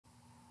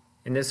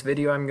In this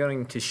video I'm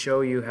going to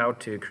show you how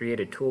to create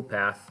a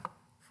toolpath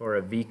for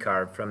a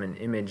v-carve from an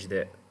image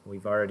that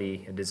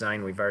a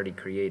design we've already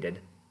created.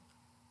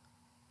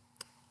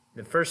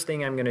 The first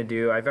thing I'm going to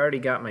do, I've already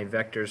got my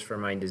vectors for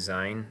my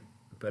design,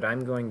 but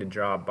I'm going to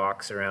draw a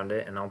box around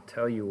it, and I'll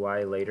tell you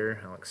why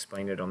later. I'll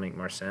explain it, it'll make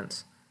more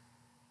sense.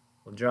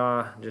 We'll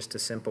draw just a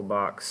simple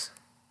box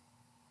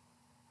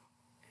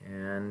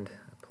and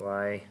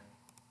apply.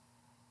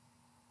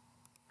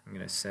 I'm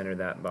going to center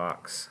that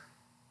box.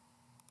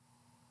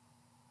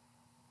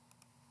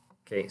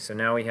 Okay, so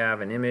now we have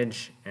an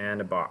image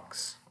and a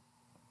box,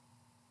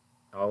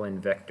 all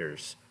in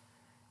vectors.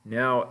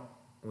 Now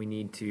we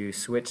need to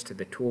switch to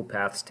the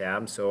Toolpaths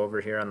tab. So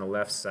over here on the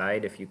left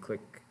side, if you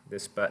click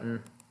this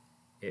button,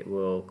 it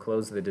will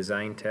close the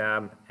Design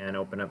tab and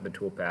open up the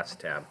Toolpaths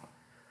tab.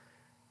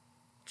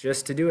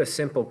 Just to do a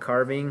simple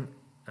carving,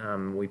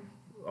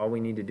 all we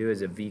need to do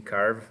is a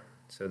v-carve.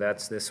 So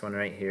that's this one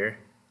right here.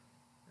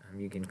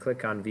 You can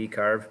click on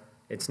v-carve.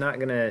 It's not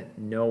going to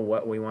know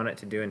what we want it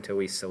to do until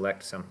we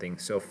select something.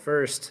 So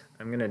first,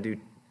 I'm going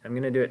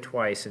to do it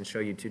twice and show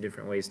you two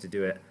different ways to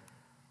do it.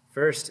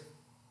 First,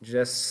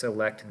 just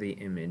select the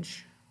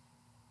image.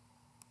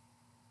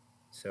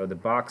 So the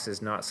box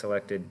is not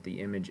selected, the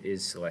image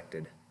is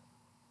selected.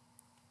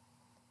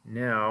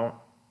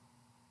 Now,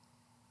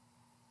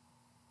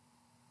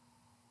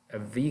 a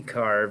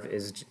v-carve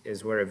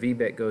is where a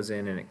v-bit goes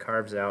in and it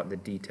carves out the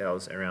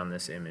details around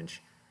this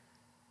image.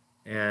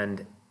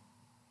 And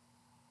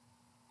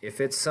if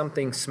it's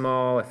something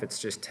small, if it's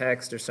just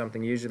text or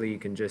something, usually you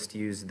can just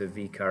use the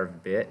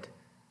v-carve bit.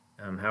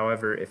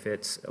 However, if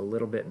it's a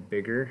little bit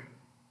bigger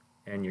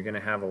and you're going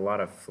to have a lot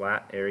of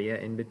flat area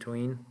in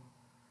between,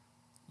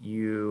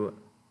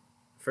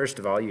 first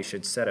of all, you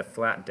should set a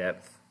flat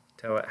depth.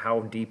 Tell it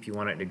how deep you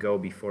want it to go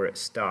before it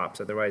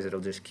stops. Otherwise, it'll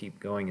just keep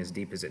going as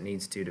deep as it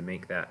needs to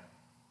make that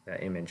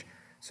image.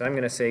 So I'm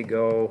going to say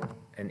go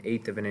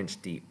 1/8 of an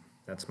inch deep.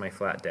 That's my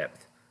flat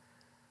depth.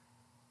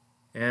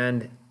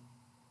 And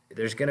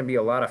there's going to be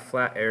a lot of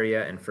flat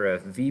area, and for a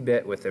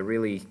V-bit with a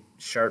really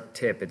sharp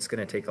tip, it's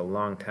going to take a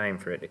long time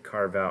for it to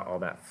carve out all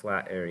that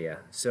flat area.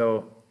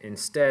 So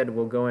instead,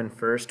 we'll go in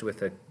first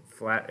with a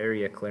flat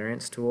area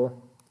clearance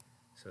tool.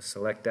 So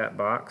select that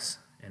box,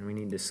 and we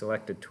need to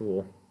select a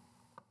tool.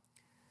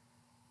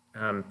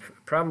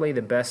 Probably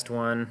the best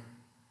one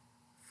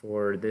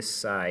for this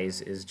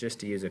size is just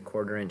to use a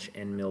 1/4 inch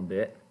end mill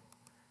bit.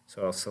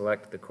 So I'll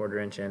select the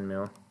 1/4 inch end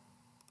mill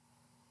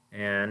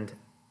and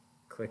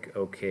click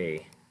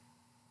OK.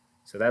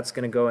 So that's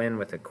going to go in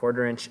with a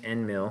 1/4 inch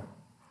end mill,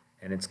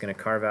 and it's going to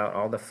carve out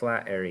all the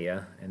flat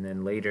area, and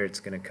then later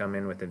it's going to come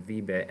in with a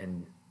V-bit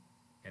and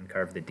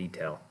carve the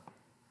detail.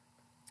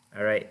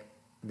 Alright,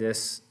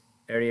 this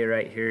area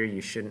right here you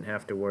shouldn't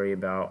have to worry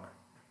about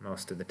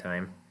most of the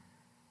time.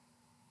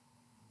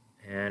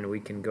 And we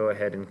can go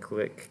ahead and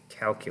click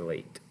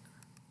Calculate,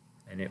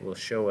 and it will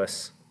show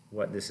us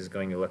what this is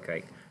going to look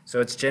like.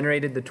 So it's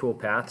generated the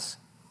toolpaths.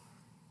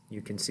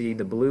 You can see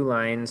the blue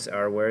lines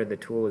are where the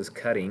tool is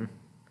cutting.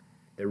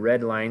 The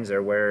red lines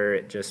are where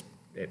it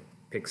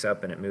picks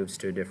up and it moves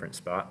to a different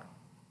spot.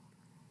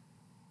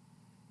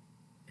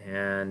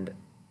 And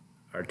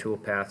our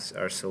toolpaths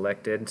are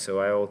selected, so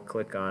I will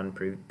click on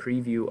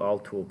Preview All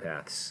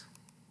Toolpaths.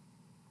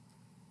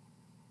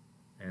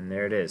 And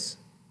there it is.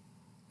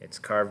 It's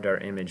carved our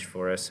image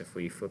for us. If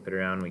we flip it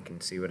around, we can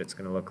see what it's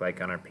going to look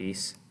like on our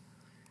piece.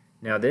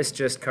 Now this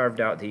just carved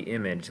out the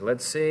image.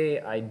 Let's say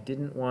I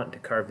didn't want to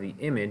carve the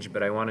image,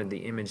 but I wanted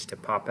the image to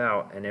pop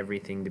out and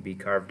everything to be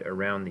carved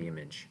around the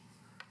image.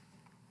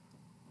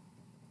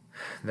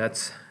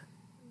 That's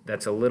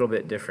a little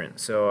bit different.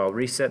 So I'll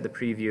reset the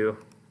preview.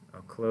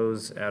 I'll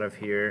close out of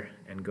here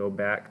and go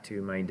back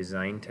to my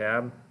Design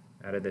tab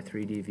out of the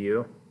 3D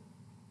view.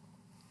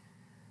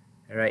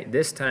 Alright,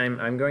 this time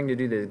I'm going to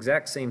do the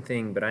exact same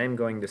thing, but I'm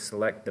going to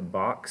select the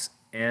box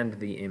and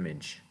the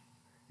image.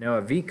 Now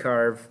a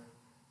v-carve,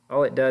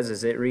 all it does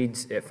is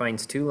it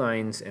finds two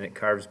lines and it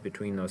carves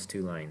between those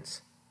two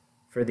lines.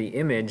 For the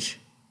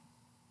image,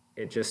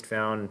 it just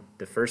found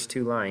the first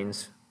two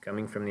lines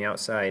coming from the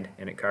outside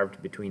and it carved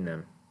between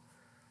them.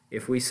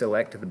 If we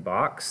select the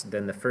box,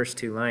 then the first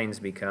two lines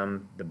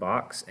become the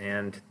box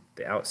and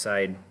the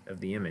outside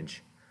of the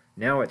image.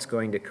 Now it's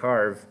going to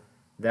carve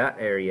that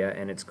area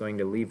and it's going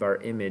to leave our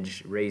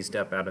image raised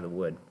up out of the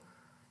wood.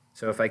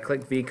 So if I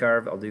click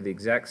v-carve, I'll do the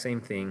exact same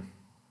thing.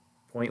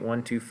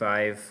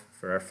 0.125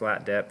 for our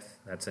flat depth,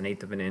 that's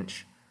 1/8 of an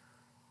inch.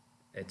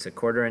 It's a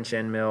 1/4 inch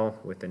end mill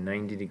with a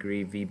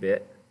 90-degree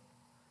V-bit.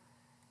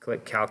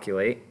 Click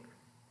Calculate.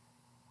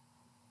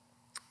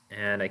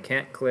 And I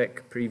can't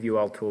click Preview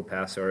All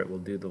Toolpaths or it will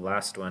do the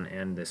last one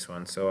and this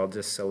one. So I'll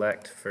just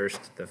select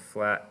first the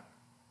flat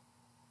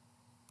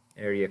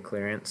area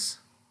clearance.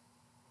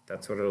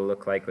 That's what it'll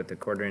look like with the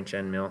 1/4 inch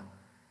end mill.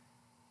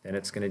 Then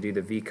it's going to do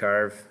the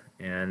V-carve,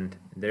 and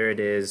there it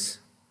is.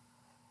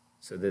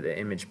 So that the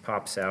image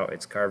pops out,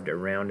 it's carved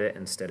around it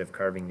instead of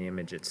carving the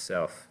image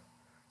itself.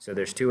 So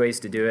there's two ways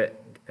to do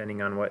it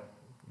depending on what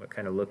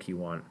kind of look you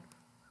want.